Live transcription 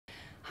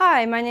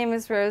Hi, my name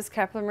is Rose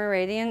Keppler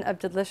Meridian of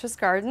Delicious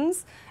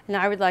Gardens, and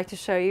I would like to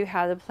show you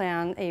how to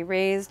plan a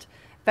raised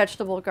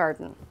vegetable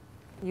garden.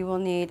 You will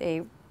need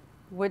a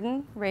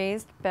wooden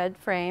raised bed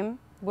frame,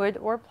 wood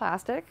or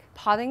plastic,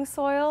 potting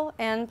soil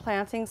and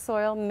planting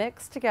soil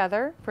mixed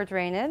together for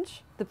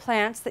drainage, the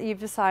plants that you've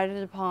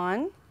decided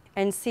upon,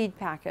 and seed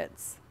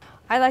packets.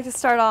 I like to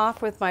start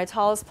off with my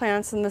tallest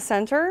plants in the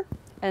center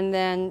and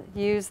then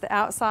use the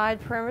outside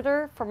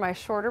perimeter for my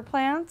shorter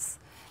plants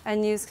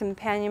and use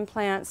companion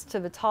plants to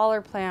the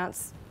taller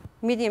plants,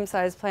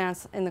 medium-sized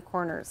plants in the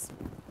corners.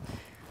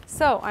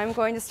 So I'm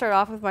going to start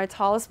off with my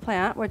tallest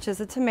plant, which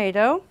is a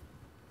tomato.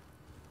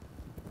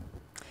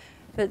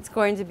 It's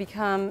going to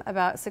become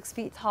about 6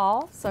 feet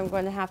tall, so I'm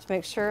going to have to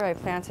make sure I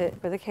plant it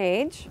with a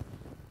cage.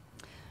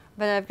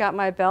 Then I've got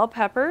my bell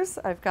peppers,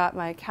 I've got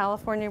my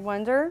California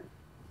Wonder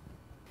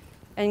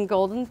and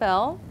Golden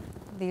Bell.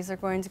 These are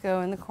going to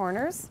go in the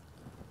corners.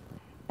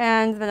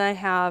 And then I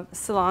have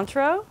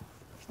cilantro,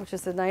 which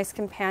is a nice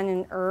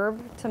companion herb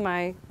to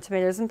my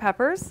tomatoes and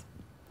peppers.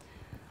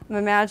 I'm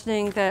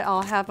imagining that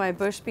I'll have my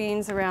bush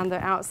beans around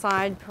the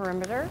outside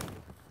perimeter.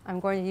 I'm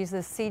going to use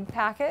this seed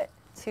packet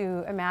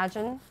to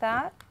imagine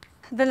that.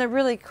 Then a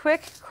really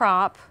quick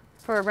crop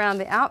for around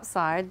the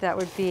outside, that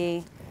would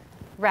be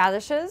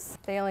radishes.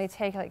 They only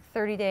take like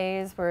 30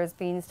 days, whereas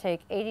beans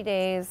take 80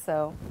 days,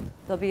 so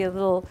there'll be a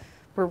little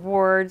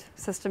reward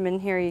system in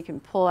here. You can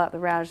pull out the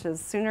radishes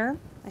sooner.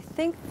 I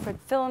think for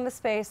filling the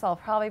space, I'll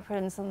probably put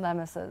in some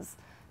lettuces.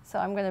 So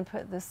I'm going to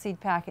put this seed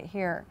packet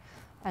here,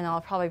 and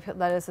I'll probably put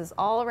lettuces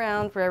all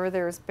around wherever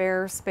there's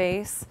bare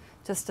space,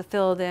 just to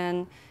fill it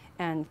in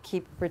and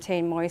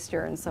retain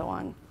moisture and so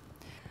on.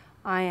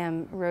 I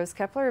am Rose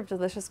Keppler of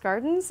Delicious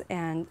Gardens,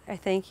 and I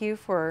thank you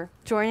for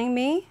joining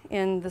me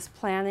in this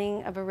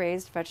planning of a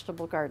raised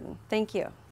vegetable garden. Thank you.